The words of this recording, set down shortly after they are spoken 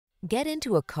Get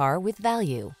into a car with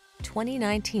value.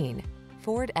 2019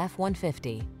 Ford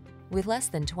F-150. With less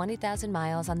than 20,000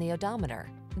 miles on the odometer,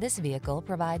 this vehicle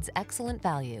provides excellent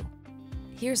value.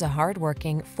 Here's a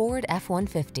hard-working Ford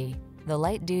F-150, the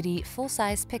light-duty,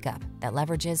 full-size pickup that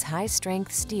leverages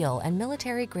high-strength steel and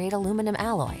military-grade aluminum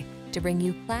alloy to bring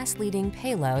you class-leading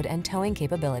payload and towing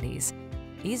capabilities.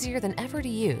 Easier than ever to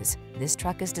use, this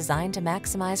truck is designed to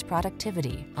maximize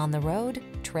productivity on the road,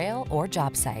 trail, or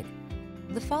job site.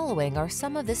 The following are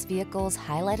some of this vehicle's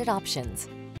highlighted options: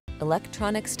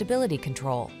 electronic stability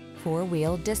control,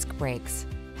 four-wheel disc brakes,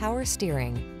 power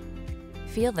steering.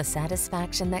 Feel the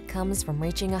satisfaction that comes from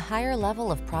reaching a higher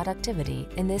level of productivity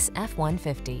in this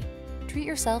F-150. Treat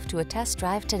yourself to a test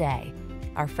drive today.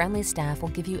 Our friendly staff will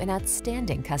give you an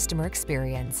outstanding customer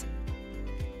experience.